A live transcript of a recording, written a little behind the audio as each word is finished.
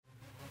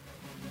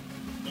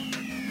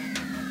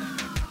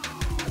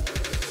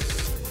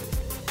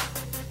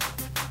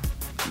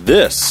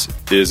This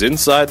is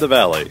Inside the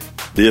Valley,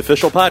 the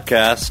official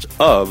podcast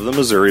of the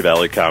Missouri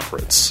Valley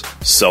Conference,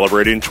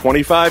 celebrating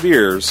 25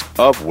 years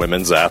of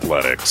women's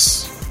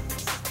athletics.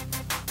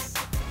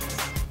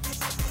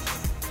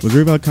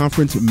 Missouri Valley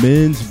Conference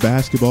men's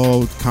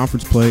basketball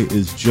conference play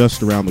is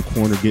just around the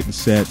corner, getting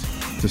set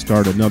to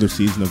start another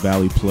season of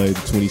Valley play, the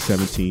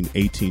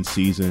 2017-18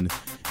 season.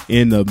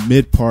 In the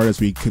mid part, as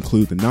we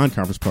conclude the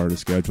non-conference part of the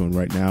schedule, and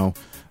right now,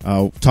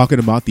 talking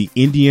about the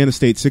Indiana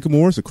State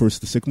Sycamores. Of course,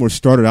 the Sycamores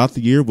started out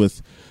the year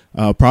with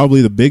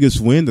probably the biggest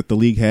win that the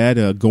league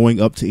had,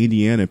 going up to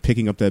Indiana and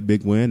picking up that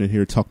big win. And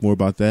here to talk more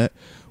about that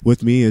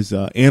with me is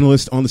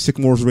analyst on the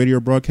Sycamores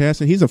radio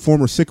broadcast, and he's a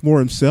former Sycamore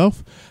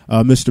himself,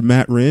 Mr.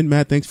 Matt Renn.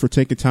 Matt, thanks for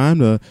taking time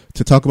to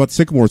talk about the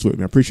Sycamores with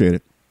me. I appreciate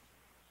it.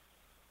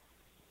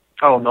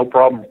 Oh, no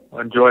problem.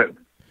 Enjoy it.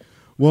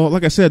 Well,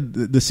 like I said,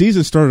 the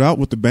season started out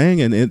with the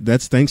bang, and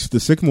that's thanks to the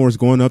Sycamores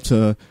going up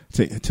to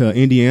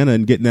Indiana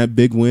and getting that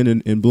big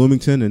win in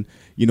Bloomington. And,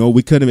 you know,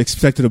 we couldn't have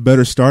expected a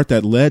better start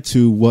that led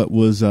to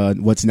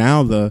what's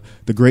now the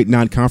great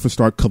non-conference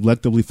start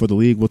collectively for the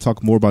league. We'll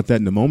talk more about that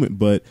in a moment.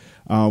 But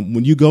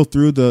when you go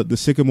through the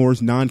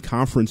Sycamores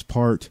non-conference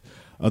part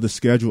of the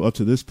schedule up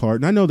to this part,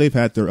 and I know they've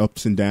had their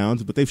ups and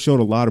downs, but they've showed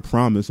a lot of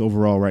promise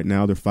overall right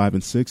now. They're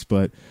 5-6.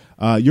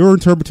 But your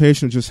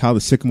interpretation of just how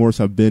the Sycamores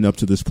have been up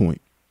to this point.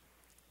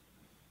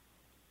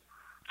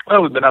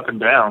 Well, we've been up and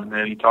down,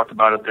 and you talked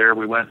about it there.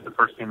 We went the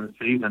first game of the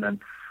season and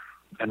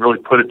really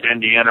put it to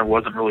Indiana. It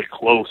wasn't really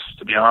close,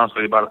 to be honest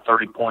with you, about a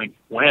 30-point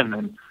win.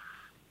 And,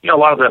 you know, a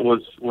lot of that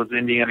was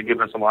Indiana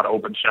giving us a lot of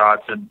open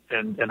shots, and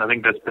I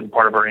think that's been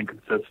part of our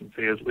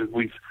inconsistency is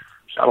we've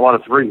shot a lot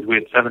of threes. We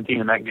had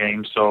 17 in that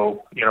game,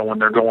 so, you know, when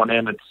they're going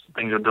in,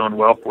 things are doing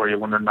well for you.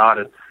 When they're not,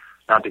 it's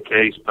not the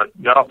case. But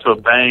got off to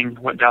a bang,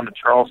 went down to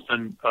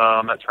Charleston,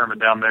 that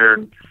tournament down there,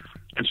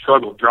 and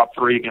struggled, dropped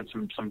three against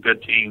some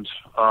good teams,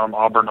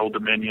 Auburn, Old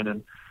Dominion,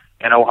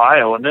 and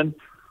Ohio. And then,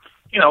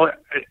 you know,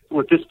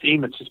 with this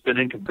team, it's just been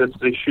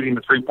inconsistent shooting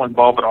the three-point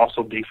ball, but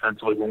also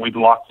defensively. When we've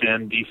locked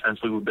in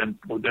defensively,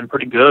 we've been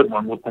pretty good.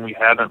 When we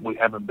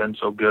haven't been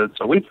so good.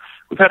 So we've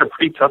had a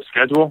pretty tough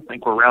schedule. I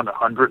think we're around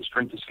 100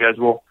 strength of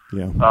schedule.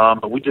 Yeah.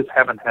 But we just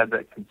haven't had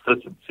that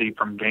consistency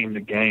from game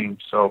to game.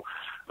 So,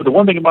 but the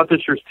one thing about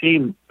this year's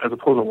team, as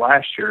opposed to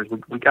last year, is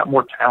we got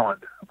more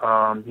talent.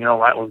 You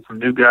know, that was some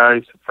new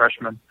guys,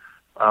 freshmen,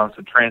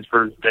 some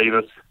transfers,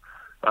 Davis,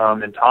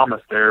 and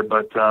Thomas there.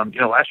 But,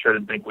 you know, last year I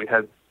didn't think we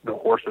had the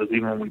horses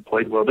even when we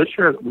played well. This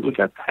year we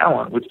got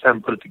talent. We just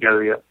haven't put it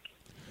together yet.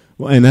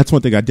 Well, and that's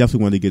one thing I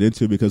definitely wanted to get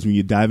into, because when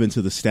you dive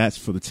into the stats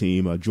for the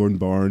team, Jordan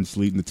Barnes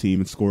leading the team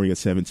and scoring at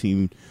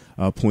 17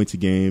 points a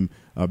game.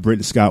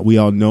 Brenton Scott, we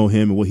all know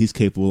him and what he's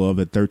capable of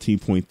at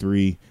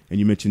 13.3, and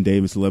you mentioned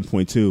Davis,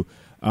 11.2.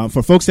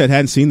 For folks that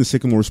hadn't seen the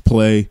Sycamores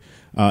play,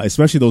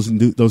 especially those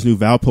new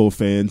Valpo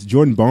fans,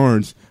 Jordan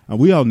Barnes,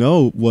 we all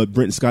know what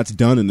Brenton Scott's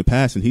done in the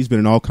past, and he's been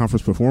an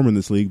all-conference performer in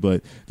this league,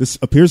 but this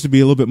appears to be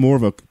a little bit more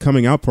of a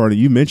coming-out party.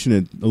 You mentioned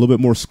it, a little bit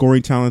more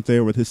scoring talent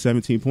there with his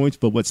 17 points,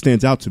 but what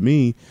stands out to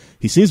me,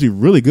 he seems to be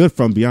really good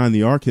from behind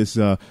the arc, his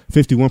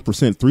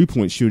 51%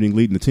 three-point shooting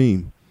leading the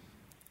team.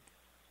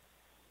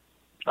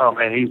 Oh,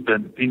 man, he's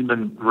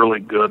been really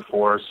good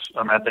for us.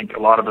 I think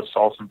a lot of us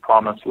saw some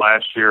promise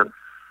last year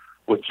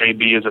with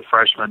JB as a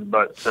freshman,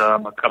 but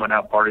a coming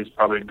out party is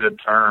probably a good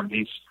term.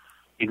 He's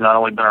not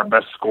only been our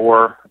best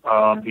scorer,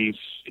 he's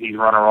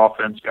run our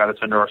offense, got us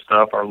into our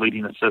stuff, our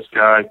leading assist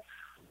guy,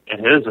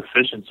 and his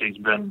efficiency's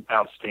been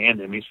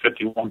outstanding. He's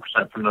 51%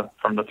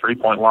 from the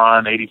 3-point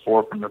line,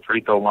 84 from the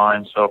free throw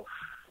line. So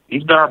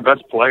he's been our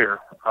best player,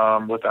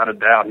 without a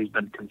doubt. He's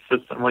been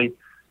consistently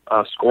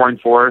scoring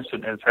for us,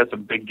 and has had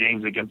some big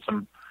games against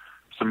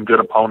some good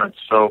opponents.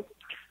 So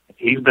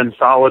he's been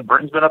solid.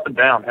 Brenton's been up and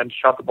down. Hadn't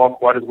shot the ball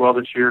quite as well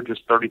this year,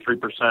 just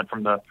 33%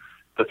 from the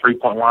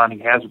 3-point line. He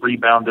has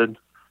rebounded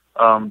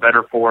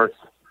better for us.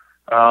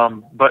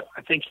 But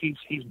I think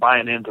he's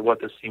buying into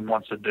what this team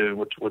wants to do,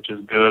 which is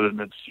good, and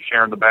it's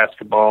sharing the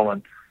basketball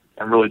and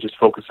really just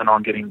focusing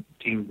on getting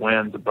team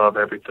wins above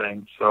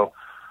everything. So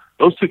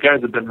those two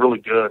guys have been really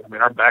good. I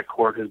mean, our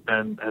backcourt has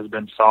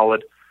been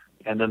solid,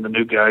 and then the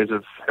new guys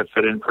have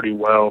fit in pretty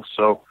well.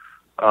 So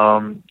I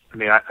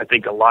mean, I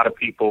think a lot of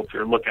people, if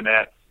you're looking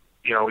at,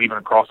 you know, even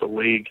across the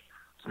league,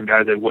 some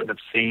guys they wouldn't have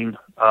seen.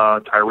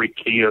 Tyreek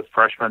Key, a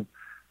freshman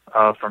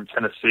from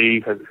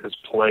Tennessee, has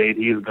played.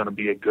 He is going to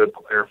be a good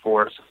player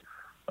for us.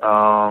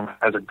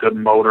 Has a good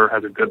motor,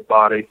 has a good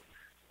body.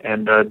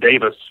 And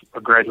Davis,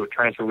 a graduate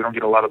transfer, we don't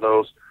get a lot of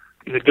those.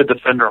 He's a good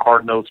defender,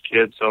 hard-nosed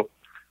kid. So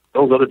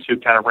those other two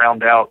kind of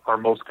round out our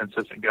most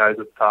consistent guys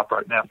at the top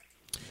right now.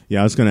 Yeah,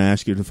 I was going to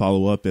ask you to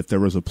follow up if there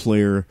was a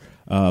player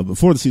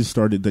before the season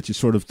started that you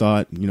sort of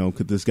thought, you know,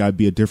 could this guy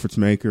be a difference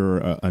maker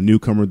or a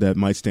newcomer that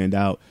might stand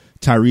out?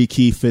 Tyreek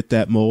Key fit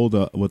that mold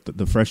with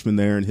the freshman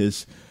there, and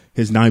his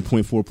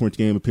 9.4 point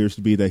game appears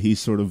to be that he's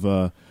sort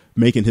of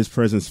making his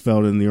presence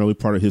felt in the early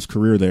part of his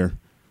career there.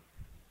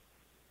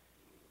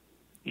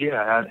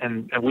 Yeah,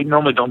 and we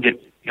normally don't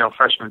get, you know,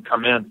 freshmen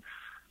come in,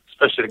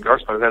 especially the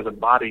guard spot, who has a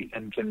body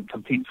and can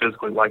compete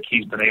physically like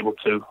he's been able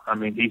to. I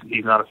mean,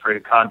 he's not afraid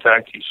of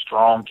contact. He's a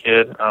strong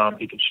kid.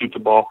 He can shoot the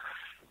ball.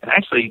 And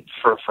actually,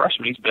 for a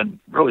freshman, he's been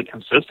really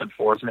consistent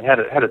for us. And he had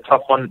a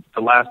tough one,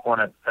 the last one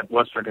at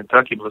Western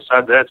Kentucky. But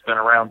besides that, it's been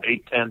around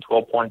 8, 10,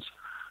 12 points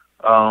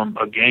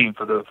a game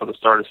for the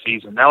start of the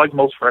season. Now, like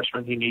most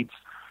freshmen, he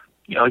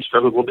struggles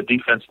a little bit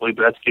defensively,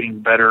 but that's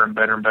getting better and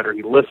better and better.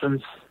 He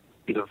listens.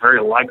 He's a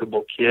very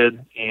likable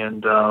kid,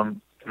 and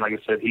like I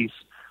said, he's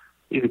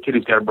a kid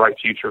who's got a bright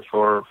future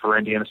for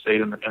Indiana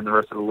State and the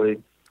rest of the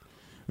league.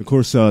 Of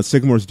course,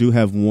 Sycamores do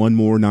have one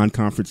more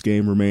non-conference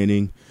game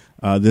remaining.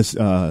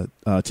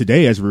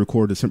 Today, as we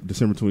record,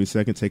 December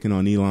 22nd, taking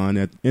on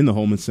Elon in the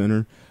Holman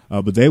Center.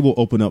 But they will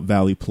open up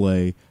Valley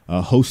play,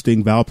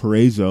 hosting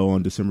Valparaiso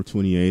on December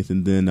 28th,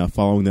 and then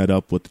following that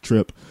up with the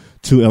trip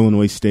to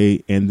Illinois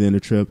State, and then a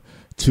trip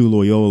to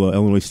Loyola,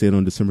 Illinois State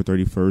on December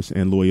 31st,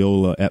 and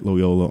Loyola at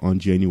Loyola on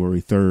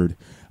January 3rd.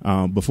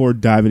 Before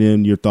diving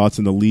in, your thoughts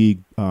on the league,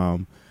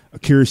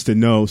 curious to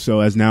know. So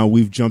as now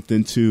we've jumped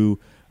into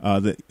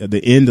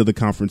the end of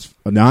the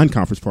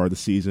non-conference part of the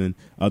season,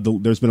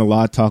 there's been a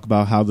lot of talk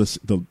about how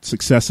the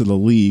success of the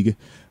league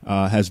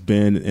has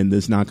been in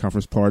this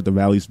non-conference part. The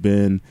Valley's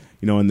been,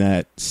 in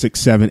that 6,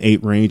 7,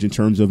 8 range in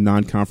terms of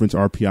non-conference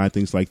RPI,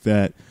 things like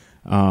that.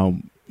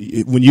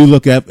 When you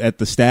look at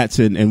the stats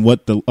and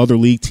what the other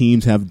league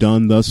teams have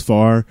done thus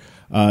far,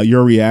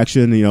 your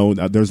reaction,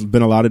 there's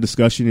been a lot of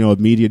discussion, at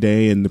Media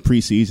Day and the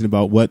preseason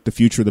about what the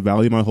future of the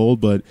Valley might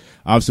hold, but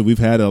obviously we've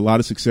had a lot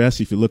of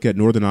success. If you look at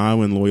Northern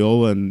Iowa and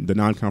Loyola and the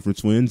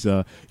non-conference wins,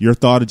 your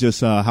thought of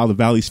just how the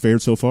Valley's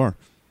fared so far?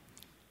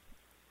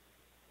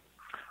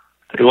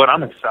 Tell you what,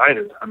 I'm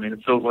excited. I mean,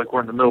 it feels like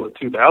we're in the middle of the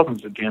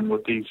 2000s again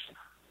with these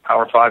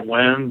Power 5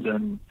 wins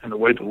and the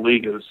way the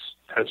league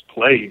has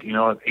played.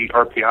 8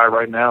 RPI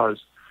right now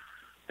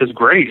is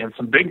great, and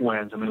some big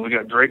wins. I mean, we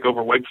got Drake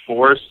over Wake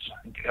Forest.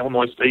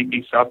 Illinois State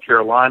beat South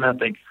Carolina. I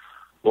think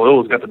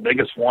Loyola's got the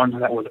biggest one.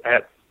 That was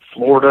at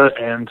Florida,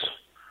 and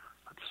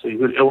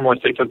Illinois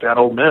State took down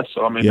Ole Miss.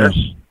 So I mean,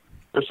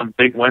 there's some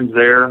big wins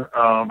there.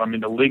 I mean,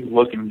 the league's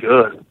looking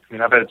good. I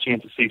mean, I've had a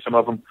chance to see some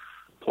of them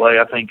play.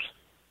 I think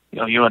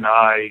you and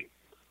I,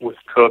 with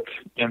Cook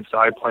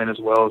inside playing as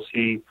well as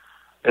he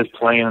is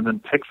playing, and then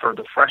Pickford,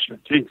 the freshman,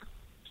 6'4"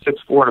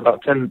 and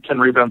about 10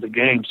 rebounds a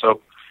game.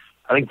 So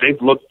I think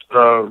they've looked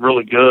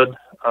really good.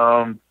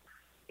 And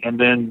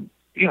then,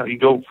 you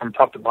go from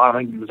top to bottom. I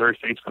think Missouri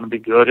State's going to be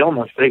good.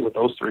 Illinois State with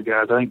those 3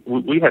 guys. I think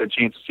we had a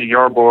chance to see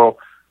Yarborough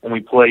when we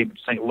played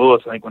St.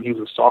 Louis, I think, when he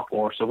was a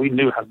sophomore. So we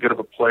knew how good of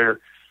a player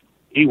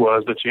he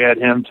was. But you add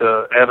him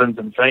to Evans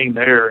and Thane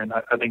there, and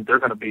I think they're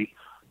going to be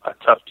a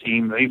tough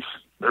team.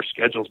 Their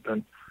schedule's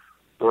been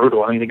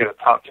brutal. I think they got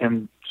a top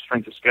 10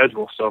 strength of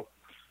schedule. So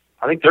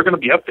I think they're going to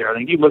be up there. I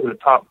think you look at the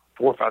top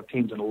 4 or 5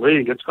 teams in the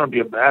league, it's going to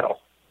be a battle.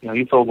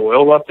 You throw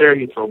Loyola up there,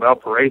 you throw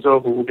Valparaiso,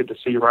 who we'll get to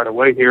see right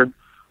away here.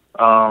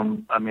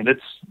 I mean,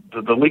 it's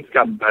the league's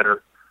gotten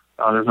better.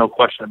 There's no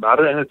question about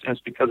it, and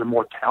it's because they're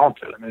more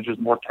talented. I mean, there's just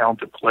more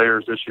talented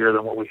players this year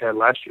than what we had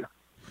last year.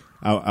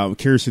 I'm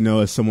curious to know,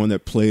 as someone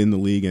that played in the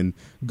league and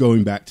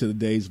going back to the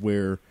days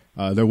where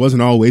there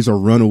wasn't always a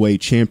runaway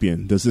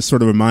champion, does this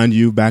sort of remind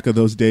you back of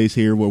those days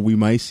here where we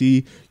might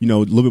see, a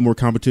little bit more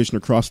competition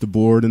across the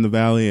board in the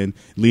Valley and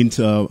leading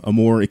to a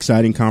more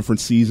exciting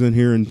conference season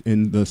here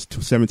in the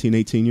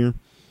 17-18 year?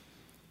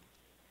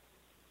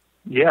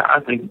 Yeah,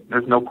 I think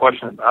there's no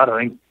question about it. I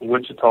think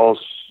Wichita's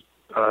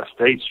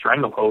state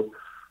stranglehold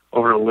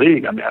over the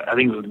league, I mean, I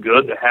think it was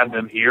good to have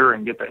them here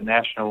and get that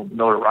national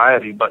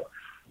notoriety, but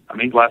I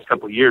mean, the last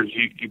couple of years,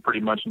 you pretty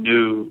much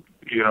knew,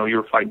 you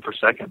were fighting for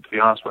second, to be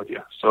honest with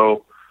you.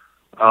 So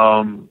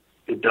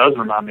it does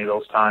remind me of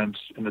those times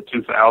in the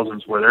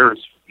 2000s where there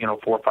was, 4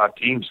 or 5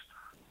 teams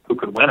who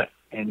could win it.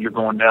 And you're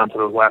going down to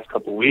those last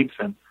couple of weeks,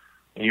 and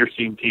you're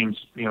seeing teams,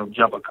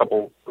 jump a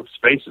couple of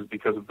spaces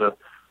because of the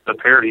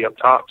parity up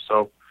top.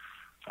 So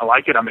I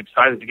like it. I'm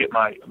excited to get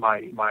my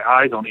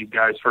eyes on these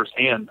guys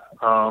firsthand.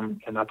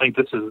 And I think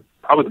this is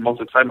probably the most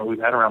excitement we've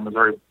had around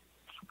Missouri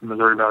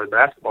Valley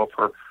basketball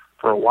for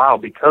a while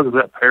because of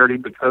that parity,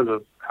 because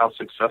of how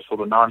successful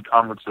the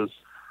non-conferences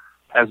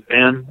has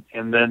been,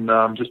 and then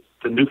just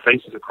the new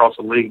faces across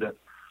the league that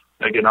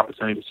they get an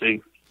opportunity to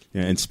see.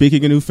 Yeah, and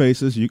speaking of new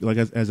faces,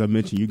 as I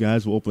mentioned, you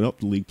guys will open up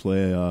the league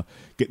play,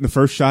 getting the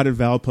first shot at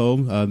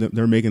Valpo.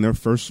 They're making their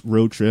first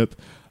road trip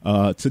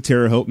to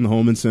Terre Haute in the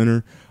Holman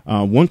Center.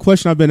 One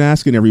question I've been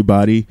asking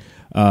everybody,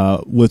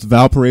 with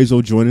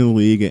Valparaiso joining the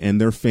league and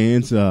their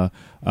fans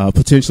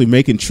potentially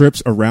making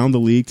trips around the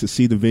league to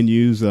see the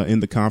venues in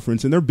the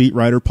conference, and their beat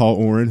writer, Paul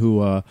Oren,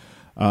 who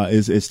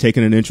is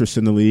taking an interest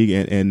in the league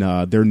and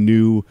their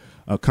new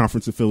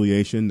conference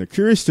affiliation. They're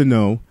curious to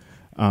know,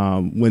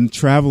 when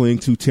traveling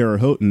to Terre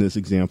Haute in this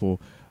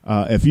example,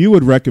 if you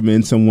would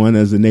recommend someone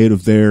as a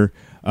native there,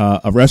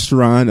 a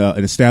restaurant,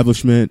 an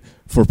establishment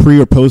for pre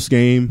or post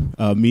game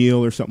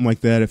meal or something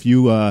like that. If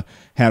you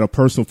had a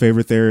personal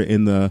favorite there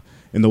in the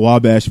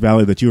Wabash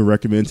Valley that you would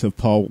recommend to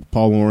Paul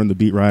Oren, the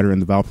beat writer,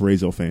 and the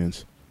Valparaiso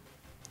fans.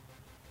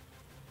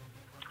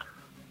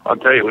 I'll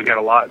tell you, we got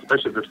a lot,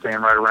 especially if they're staying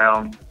right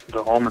around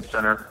the Holman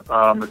Center.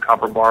 The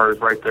Copper Bar is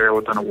right there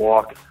within a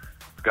walk.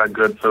 It's got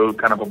good food,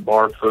 kind of a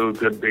bar food,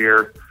 good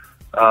beer.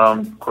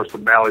 Of course, the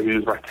Ballyhoo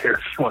is right there if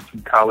you want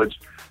some college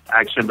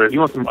action. But if you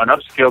want an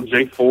upscale,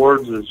 J.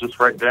 Ford's is just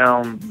right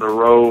down the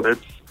road.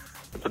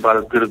 It's about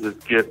as good as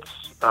it gets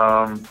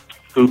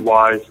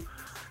food-wise.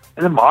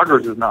 And then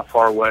Moggers is not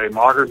far away.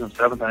 Moggers and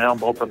 7th and Elm,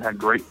 both of them had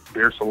great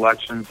beer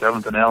selection.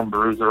 7th and Elm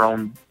brews their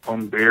own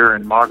beer,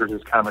 and Moggers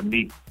is kind of a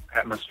neat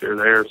atmosphere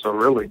there. So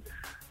really,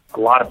 a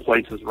lot of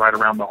places right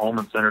around the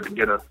Holman Center to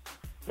get a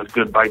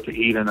good bite to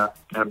eat and a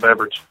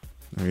beverage.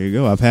 There you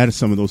go. I've had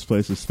some of those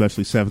places,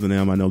 especially 7th and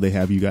Elm. I know they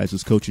have you guys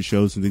as coaches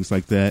shows and things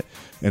like that,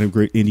 and a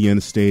great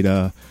Indiana State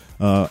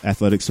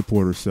athletic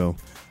supporters. So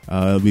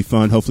it'll be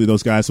fun. Hopefully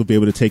those guys will be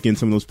able to take in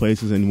some of those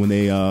places, and when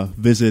they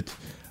visit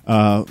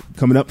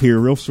coming up here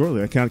real shortly,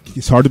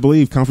 it's hard to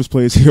believe conference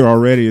play is here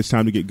already. It's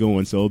time to get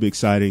going, so it'll be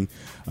exciting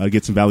to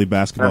get some Valley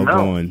basketball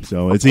going.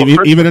 So it's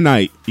even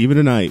tonight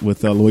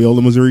with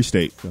Loyola Missouri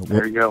State. So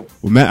there you go.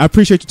 Well, Matt, I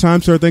appreciate your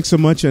time, sir. Thanks so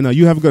much, and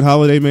you have a good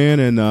holiday,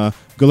 man, and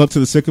good luck to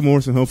the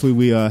Sycamores, and hopefully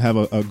we have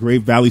a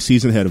great Valley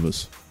season ahead of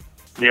us.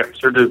 Yeah,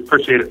 sure do.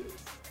 Appreciate it.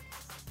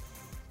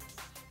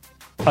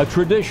 A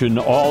tradition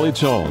all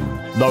its own.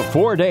 The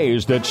 4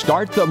 days that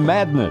start the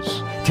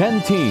madness.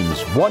 10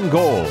 teams, 1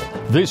 goal.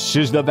 This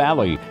is the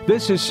Valley.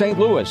 This is St.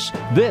 Louis.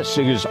 This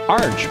is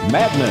Arch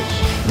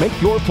Madness. Make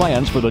your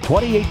plans for the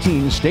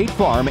 2018 State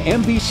Farm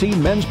MVC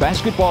Men's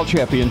Basketball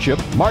Championship,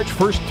 March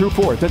 1st through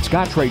 4th at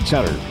Scottrade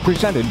Center.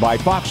 Presented by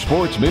Fox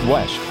Sports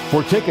Midwest.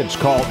 For tickets,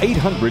 call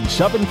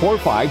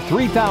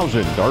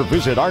 800-745-3000 or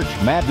visit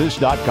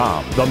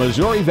archmadness.com. The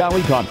Missouri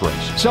Valley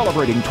Conference,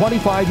 celebrating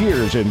 25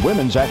 years in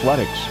women's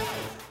athletics.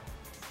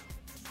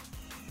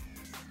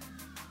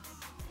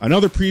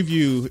 Another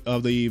preview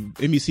of the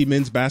MVC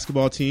men's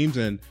basketball teams,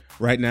 and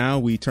right now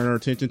we turn our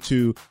attention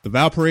to the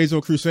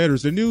Valparaiso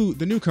Crusaders, the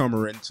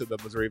newcomer into the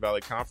Missouri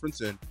Valley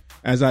Conference. And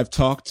as I've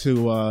talked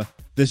to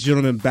this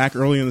gentleman back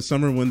early in the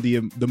summer when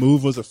the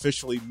move was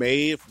officially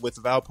made with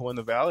Valpo in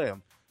the Valley,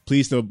 I'm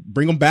pleased to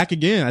bring him back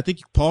again. I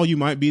think, Paul, you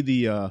might be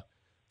the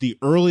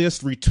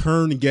earliest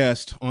return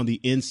guest on the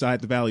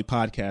Inside the Valley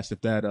podcast, if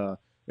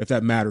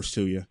that matters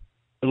to you.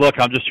 Look,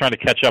 I'm just trying to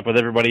catch up with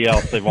everybody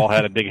else. They've all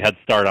had a big head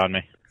start on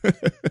me.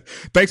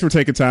 Thanks for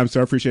taking time, sir.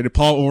 I appreciate it.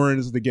 Paul Oren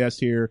is the guest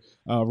here,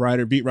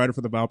 beat writer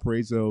for the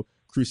Valparaiso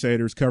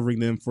Crusaders,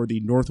 covering them for the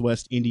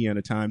Northwest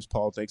Indiana Times.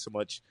 Paul, thanks so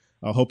much.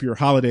 I hope your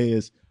holiday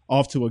is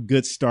off to a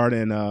good start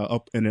and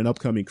an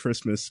upcoming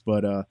Christmas.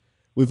 But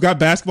we've got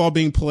basketball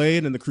being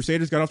played, and the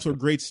Crusaders got off to a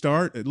great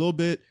start. A little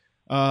bit,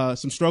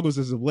 some struggles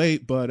as of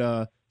late,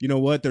 but you know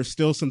what? There's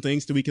still some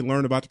things that we can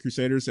learn about the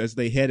Crusaders as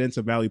they head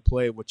into Valley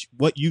play.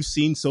 What you've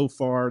seen so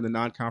far in the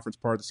non-conference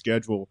part of the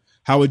schedule,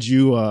 how would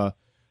you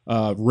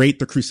rate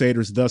the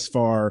Crusaders thus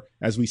far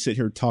as we sit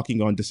here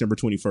talking on December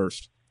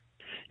 21st?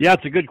 Yeah,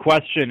 it's a good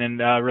question, and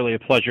really a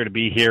pleasure to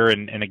be here.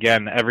 And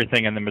again,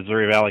 everything in the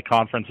Missouri Valley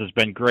Conference has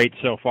been great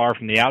so far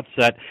from the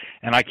outset,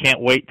 and I can't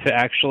wait to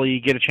actually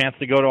get a chance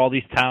to go to all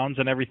these towns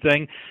and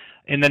everything.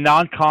 In the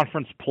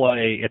non-conference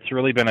play, it's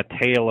really been a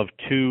tale of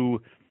two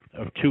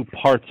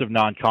parts of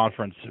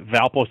non-conference.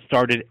 Valpo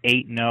started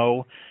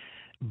 8-0.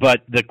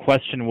 But the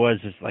question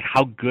is like,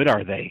 how good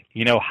are they?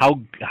 You know, how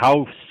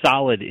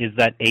solid is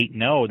that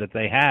 8-0 that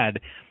they had?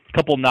 A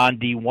couple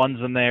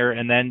non-D1s in there,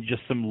 and then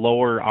just some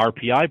lower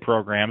RPI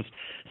programs.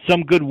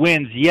 Some good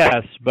wins,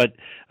 yes, but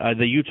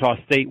the Utah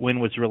State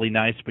win was really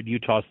nice, but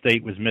Utah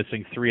State was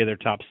missing 3 of their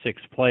top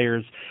 6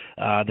 players.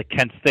 The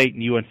Kent State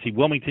and UNC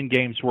Wilmington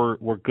games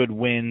were good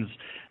wins.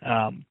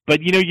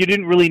 But, you know, you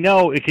didn't really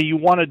know. If you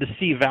wanted to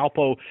see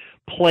Valpo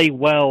play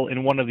well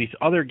in one of these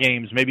other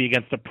games, maybe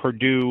against a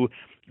Purdue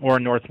or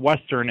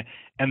Northwestern,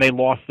 and they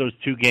lost those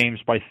 2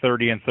 games by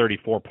 30 and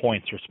 34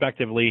 points,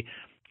 respectively.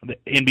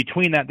 In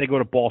between that, they go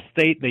to Ball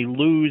State. They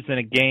lose in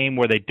a game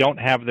where they don't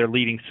have their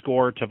leading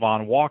scorer,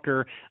 Tavon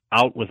Walker,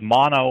 out with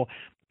mono.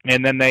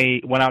 And then they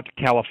went out to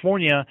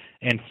California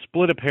and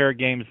split a pair of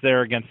games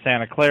there against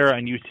Santa Clara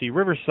and UC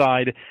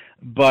Riverside.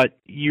 But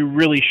you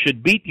really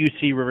should beat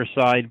UC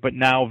Riverside, but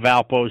now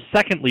Valpo's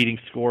second leading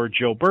scorer,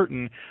 Joe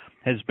Burton,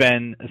 has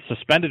been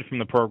suspended from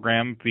the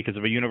program because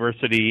of a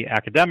university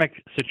academic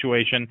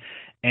situation,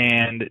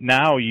 and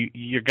now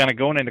you're going to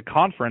go into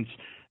conference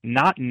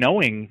not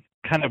knowing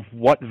kind of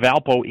what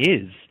Valpo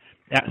is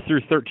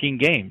through 13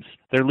 games.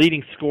 Their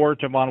leading scorer,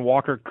 Tavon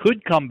Walker,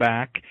 could come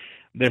back.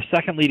 Their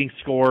second leading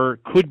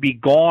scorer could be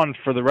gone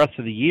for the rest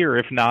of the year,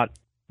 if not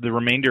the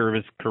remainder of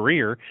his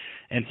career.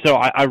 And so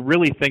I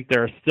really think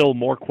there are still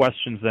more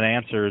questions than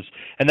answers,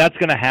 and that's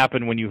going to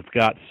happen when you've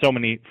got so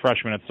many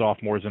freshmen and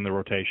sophomores in the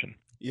rotation.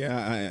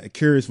 Yeah, I'm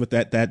curious with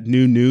that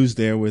new news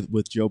there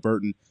with Joe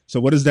Burton. So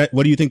what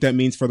do you think that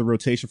means for the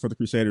rotation for the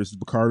Crusaders?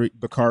 Does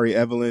Bakari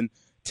Evelyn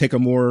take a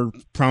more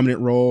prominent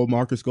role?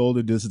 Marcus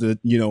Golder, does the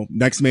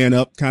next man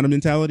up kind of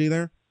mentality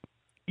there?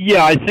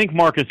 Yeah, I think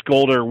Marcus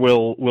Golder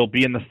will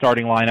be in the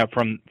starting lineup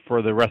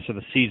for the rest of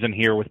the season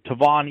here with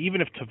Tavon. Even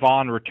if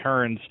Tavon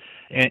returns,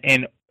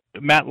 and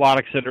Matt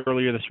Loddick said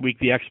earlier this week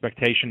the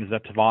expectation is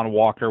that Tavon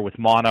Walker with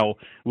mono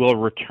will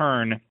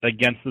return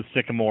against the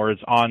Sycamores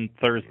on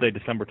Thursday,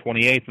 December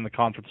 28th in the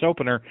conference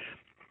opener.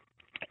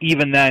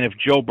 Even then, if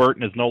Joe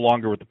Burton is no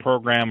longer with the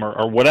program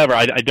or whatever,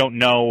 I don't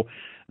know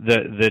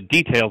the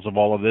details of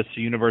all of this.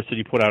 The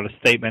university put out a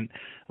statement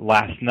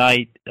last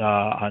night,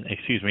 on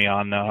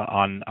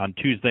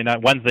Wednesday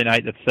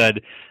night, that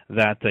said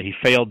that he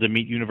failed to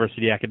meet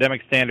university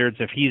academic standards.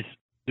 If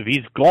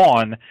he's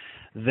gone,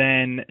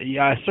 then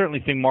I certainly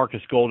think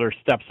Marcus Golder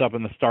steps up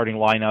in the starting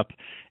lineup,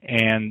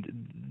 and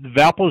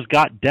Valpo's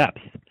got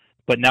depth,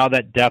 but now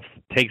that depth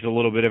takes a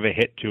little bit of a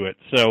hit to it.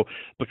 So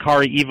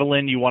Bakari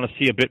Evelyn, you want to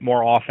see a bit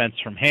more offense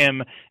from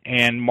him,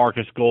 and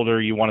Marcus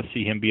Golder, you want to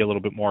see him be a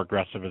little bit more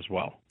aggressive as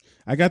well.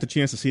 I got the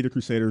chance to see the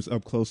Crusaders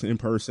up close and in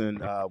person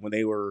when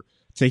they were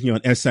taking on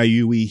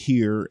SIUE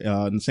here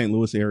in the St.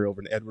 Louis area over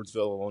in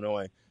Edwardsville,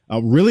 Illinois.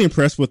 Really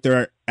impressed with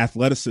their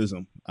athleticism.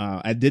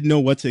 I didn't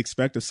know what to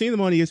expect. I've seen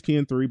them on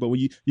ESPN3, but when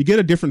you get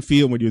a different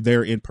feel when you're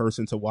there in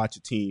person to watch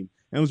a team.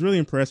 And I was really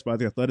impressed by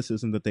the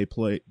athleticism that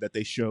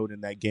they showed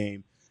in that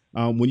game.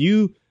 When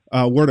you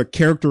were to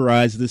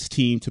characterize this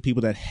team to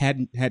people that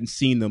hadn't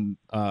seen them,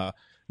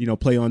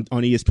 play on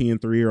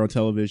ESPN3 or on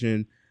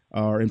television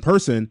or in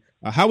person,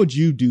 how would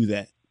you do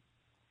that?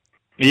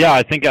 Yeah,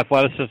 I think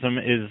athleticism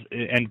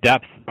and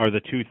depth are the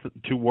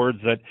two words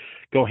that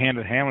go hand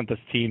in hand with this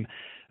team.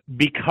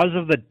 Because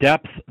of the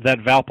depth that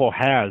Valpo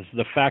has,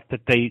 the fact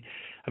that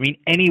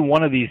any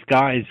one of these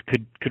guys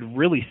could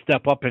really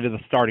step up into the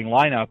starting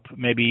lineup,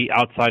 maybe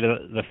outside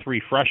of the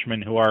three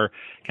freshmen who are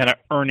kind of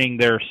earning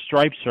their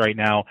stripes right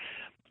now.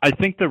 I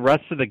think the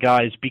rest of the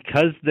guys,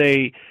 because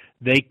they've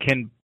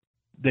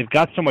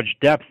got so much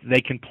depth,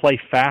 they can play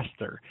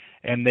faster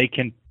and they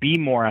can be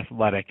more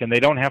athletic, and they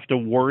don't have to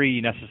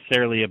worry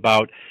necessarily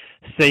about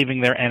saving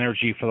their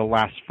energy for the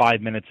last 5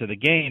 minutes of the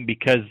game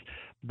because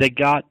they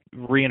got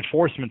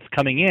reinforcements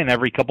coming in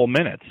every couple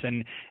minutes,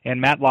 and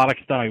Matt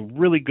Loddick's done a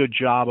really good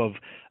job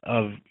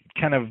of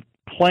kind of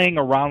playing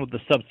around with the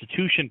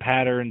substitution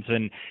patterns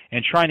and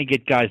trying to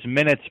get guys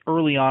minutes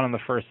early on in the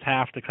first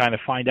half to kind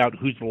of find out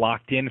who's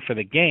locked in for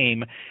the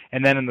game,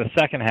 and then in the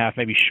second half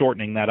maybe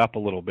shortening that up a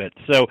little bit.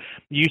 So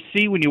you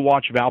see when you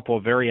watch Valpo,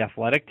 a very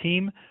athletic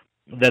team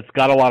that's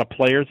got a lot of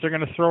players they're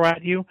going to throw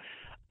at you.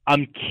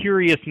 I'm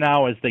curious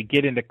now as they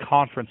get into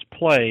conference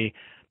play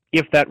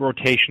if that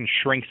rotation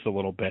shrinks a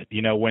little bit,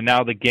 when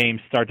now the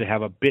games start to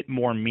have a bit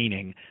more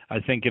meaning.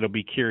 I think it'll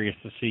be curious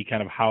to see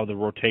kind of how the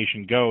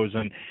rotation goes.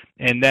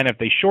 And then if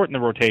they shorten the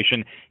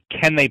rotation,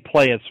 can they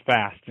play as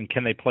fast and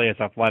can they play as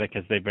athletic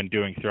as they've been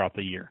doing throughout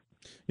the year?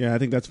 Yeah, I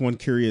think that's one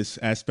curious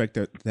aspect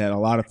that a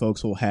lot of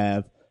folks will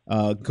have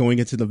going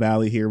into the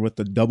Valley here with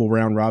the double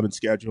round robin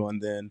schedule.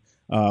 And then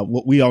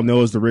what we all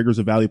know is the rigors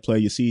of Valley play.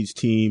 You see each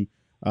team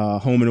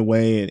home and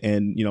away,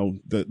 and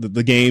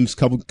the games,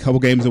 couple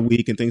games a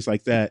week, and things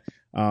like that.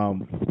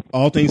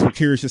 All things we're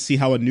curious to see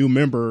how a new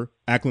member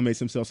acclimates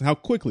themselves and how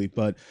quickly.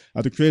 But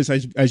the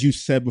Crusaders, as you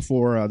said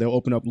before, they'll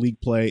open up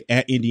league play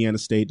at Indiana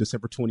State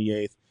December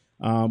 28th,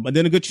 and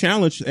then a good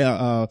challenge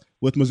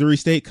with Missouri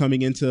State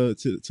coming into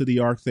the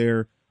Arc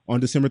there on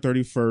December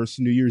 31st,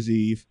 New Year's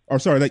Eve.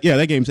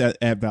 That game's at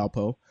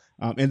Valpo.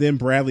 And then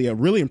Bradley, a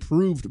really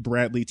improved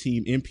Bradley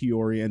team in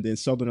Peoria, and then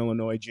Southern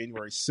Illinois,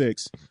 January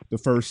 6th, the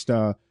first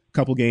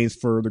couple games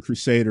for the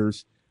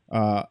Crusaders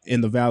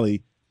in the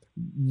Valley.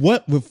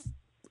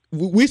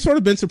 We've sort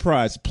of been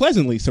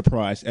pleasantly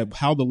surprised at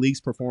how the league's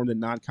performed in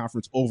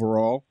non-conference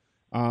overall.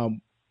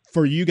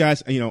 For you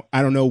guys,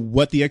 I don't know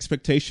what the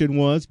expectation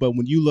was, but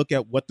when you look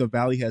at what the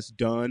Valley has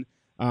done,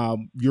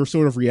 your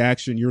sort of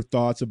reaction, your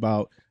thoughts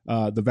about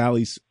the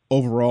Valley's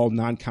overall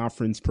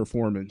non-conference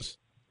performance.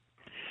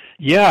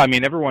 Yeah,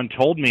 everyone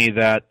told me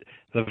that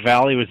the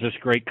Valley was this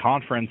great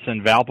conference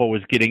and Valpo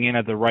was getting in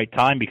at the right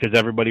time because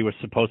everybody was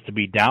supposed to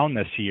be down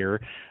this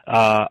year.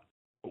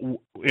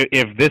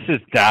 If this is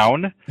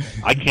down,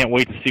 I can't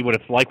wait to see what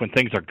it's like when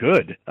things are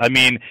good.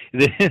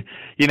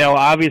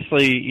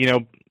 Obviously,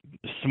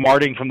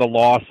 smarting from the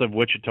loss of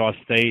Wichita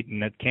State,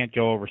 and it can't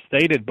go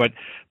overstated, but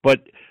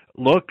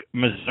look,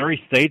 Missouri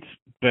State's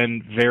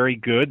been very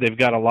good. They've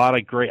got a lot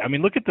of great,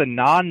 look at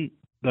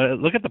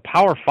look at the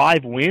Power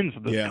 5 wins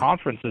this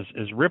conference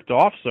is ripped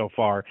off so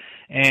far.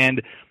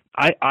 And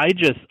I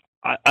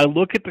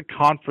look at the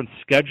conference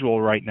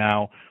schedule right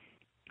now,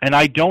 and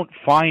I don't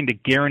find a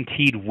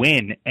guaranteed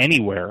win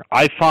anywhere.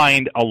 I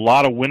find a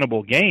lot of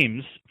winnable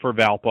games for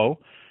Valpo,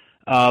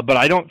 but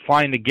I don't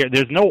find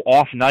there's no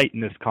off night in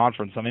this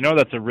conference. I know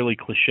that's a really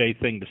cliche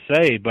thing to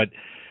say, but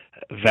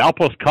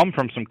Valpo's come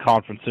from some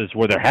conferences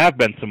where there have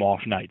been some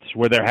off nights,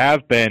 where there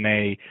have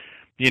been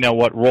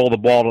roll the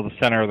ball to the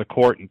center of the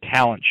court and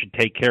talent should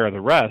take care of the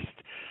rest.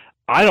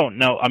 I don't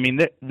know.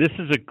 This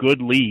is a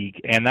good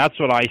league, and that's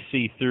what I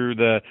see through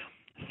the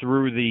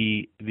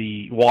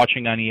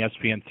watching on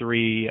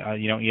ESPN3,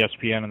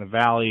 ESPN in the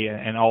Valley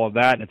and all of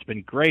that, and it's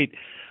been great.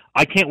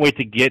 I can't wait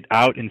to get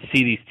out and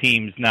see these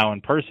teams now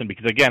in person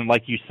because, again,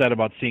 like you said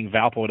about seeing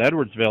Valpo at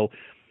Edwardsville,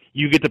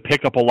 you get to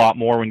pick up a lot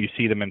more when you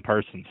see them in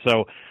person.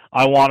 So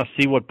I want to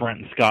see what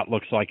Brenton Scott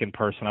looks like in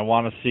person. I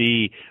want to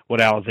see what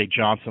Alizé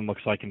Johnson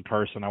looks like in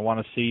person. I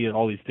want to see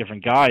all these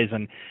different guys,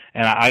 and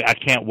I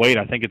can't wait.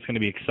 I think it's going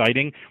to be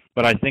exciting,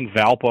 but I think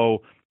Valpo,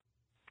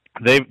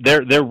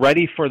 they're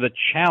ready for the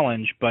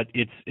challenge, but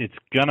it's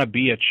going to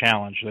be a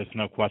challenge. There's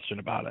no question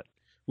about it.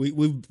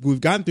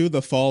 We've gotten through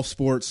the fall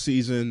sports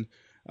season,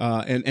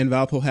 and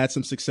Valpo had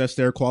some success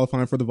there,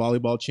 qualifying for the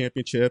volleyball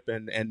championship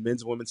and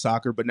men's and women's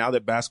soccer. But now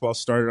that basketball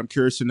started, I'm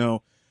curious to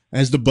know,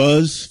 has the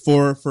buzz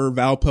for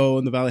Valpo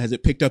in the Valley, has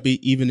it picked up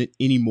even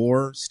any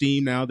more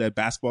steam now that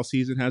basketball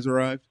season has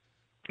arrived?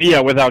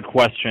 Yeah, without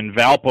question.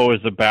 Valpo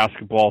is a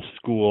basketball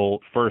school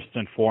first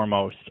and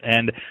foremost.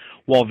 And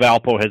while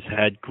Valpo has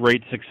had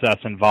great success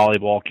in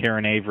volleyball,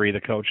 Karen Avery,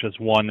 the coach, has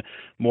won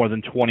more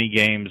than 20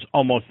 games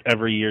almost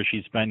every year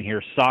she's been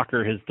here.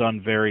 Soccer has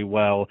done very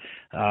well.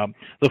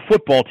 The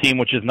football team,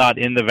 which is not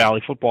in the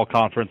Valley Football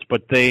Conference,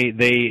 but they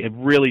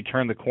really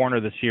turned the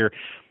corner this year.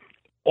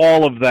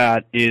 All of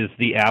that is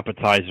the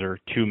appetizer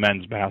to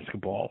men's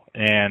basketball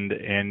and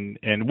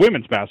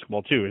women's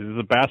basketball too. It is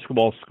a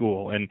basketball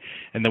school, and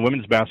the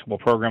women's basketball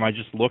program, I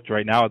just looked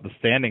right now at the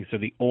standings, they're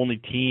the only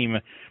team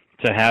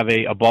to have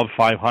a above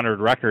 500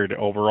 record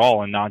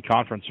overall in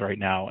non-conference right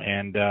now,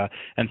 and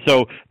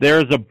so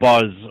there's a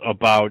buzz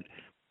about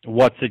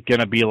what's it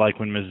going to be like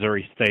when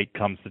Missouri State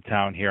comes to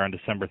town here on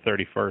December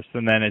 31st.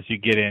 And then as you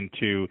get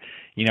into,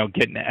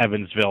 getting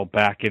Evansville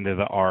back into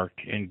the arc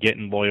and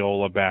getting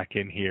Loyola back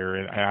in here,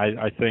 and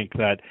I think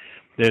that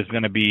there's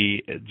going to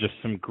be just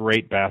some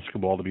great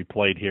basketball to be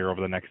played here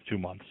over the next 2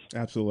 months.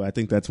 Absolutely. I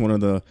think that's one of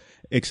the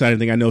exciting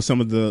things. I know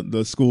some of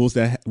the schools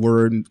that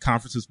were in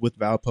conferences with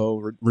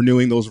Valpo,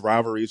 renewing those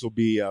rivalries will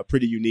be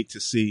pretty unique to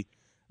see.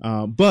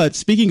 But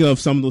speaking of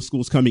some of those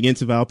schools coming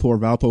into Valpo or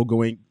Valpo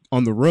going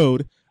on the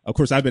road, of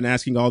course, I've been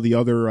asking all the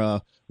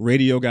other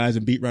radio guys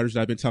and beat writers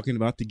that I've been talking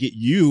about to get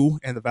you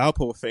and the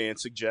Valpo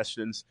fans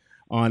suggestions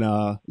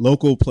on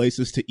local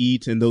places to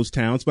eat in those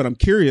towns. But I'm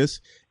curious,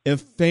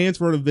 if fans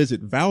were to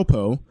visit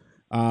Valpo,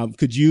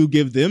 could you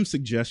give them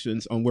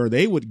suggestions on where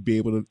they would be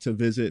able to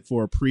visit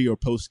for a pre or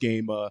post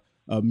game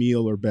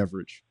meal or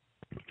beverage?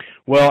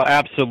 Well,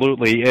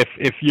 absolutely.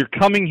 If you're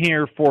coming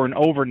here for an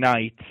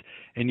overnight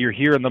and you're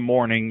here in the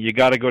morning, you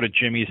got to go to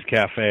Jimmy's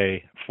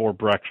Cafe for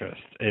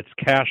breakfast. It's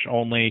cash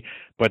only,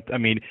 but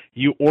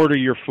you order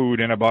your food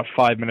and about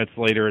 5 minutes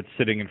later it's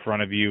sitting in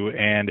front of you,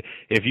 and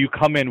if you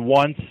come in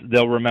once,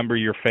 they'll remember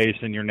your face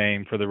and your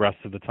name for the rest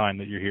of the time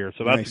that you're here.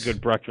 So that's nice. A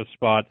good breakfast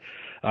spot,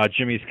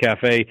 Jimmy's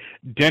Cafe.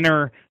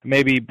 Dinner,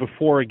 maybe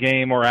before a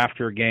game or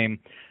after a game.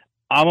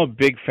 I'm a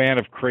big fan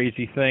of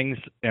crazy things,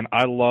 and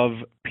I love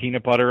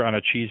peanut butter on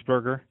a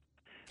cheeseburger.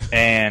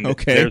 And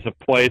okay. There's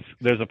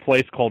a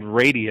place called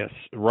Radius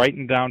right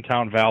in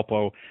downtown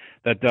Valpo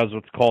that does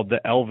what's called the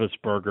Elvis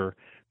Burger,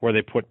 where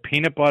they put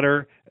peanut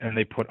butter and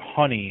they put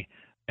honey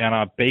on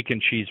a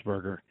bacon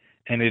cheeseburger.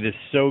 And it is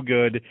so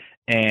good.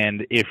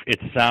 And if it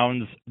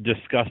sounds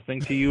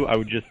disgusting to you, I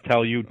would just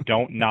tell you,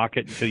 don't knock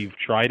it until you've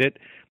tried it.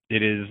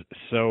 It is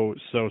so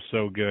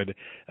good.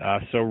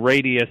 So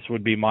Radius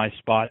would be my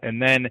spot. And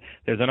then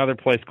there's another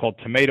place called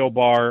Tomato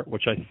Bar,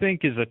 which I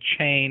think is a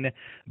chain,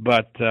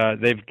 but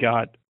they've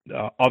got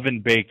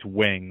oven-baked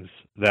wings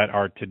that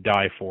are to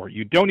die for.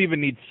 You don't even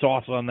need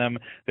sauce on them.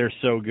 They're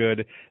so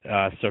good.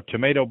 So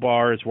Tomato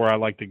Bar is where I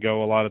like to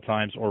go a lot of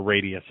times, or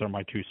Radius are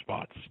my two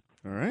spots.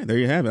 All right, there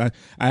you have it.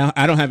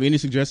 I don't have any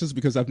suggestions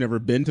because I've never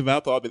been to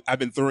Valpo. I've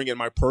been throwing in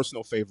my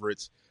personal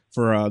favorites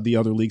for the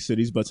other league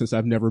cities, but since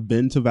I've never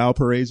been to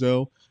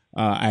Valparaiso,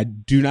 I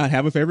do not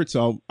have a favorite,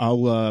 so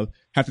I'll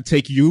have to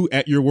take you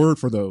at your word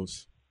for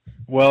those.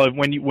 Well,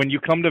 when you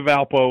come to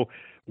Valpo,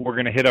 we're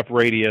going to hit up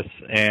Radius,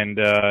 and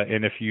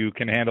if you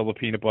can handle the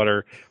peanut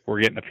butter,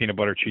 we're getting a peanut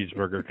butter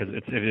cheeseburger because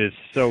it is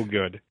so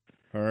good.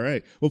 All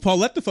right. Well, Paul,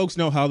 let the folks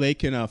know how they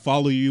can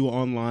follow you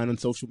online on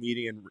social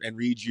media and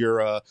read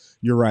your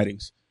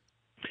writings.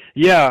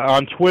 Yeah,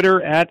 on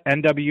Twitter at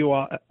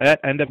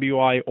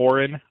NWI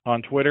Oren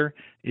on Twitter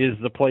is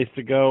the place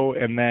to go,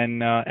 and then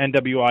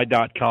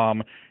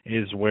NWI.com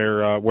is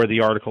where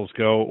the articles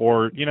go.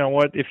 Or you know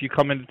what? If you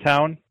come into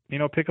town,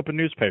 pick up a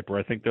newspaper.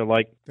 I think they're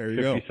like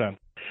 50 cents.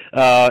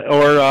 I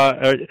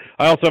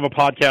also have a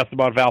podcast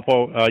about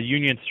Valpo,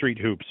 Union Street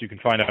Hoops. You can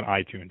find it on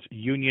iTunes.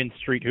 Union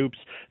Street Hoops.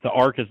 The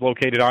Arc is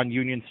located on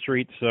Union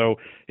Street, so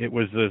it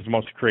was as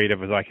most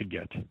creative as I could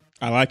get.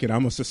 I like it.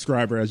 I'm a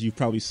subscriber, as you've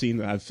probably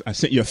seen. I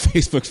sent you a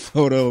Facebook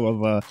photo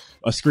of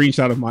a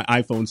screenshot of my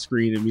iPhone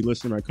screen, and we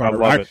listen to my car.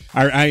 I love it.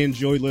 I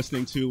enjoy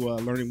listening to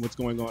learning what's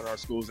going on in our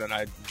schools, and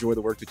I enjoy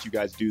the work that you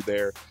guys do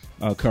there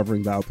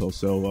covering Valpo.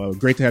 So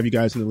great to have you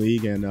guys in the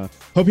league, and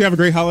hope you have a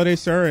great holiday,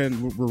 sir,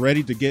 and we're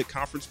ready to get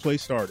conference play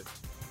started.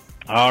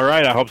 All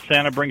right. I hope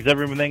Santa brings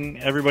everything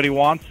everybody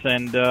wants,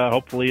 and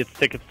hopefully it's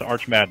tickets to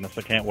Arch Madness.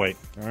 I can't wait.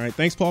 All right.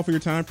 Thanks, Paul, for your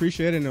time.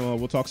 Appreciate it, and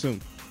we'll talk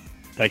soon.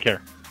 Take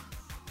care.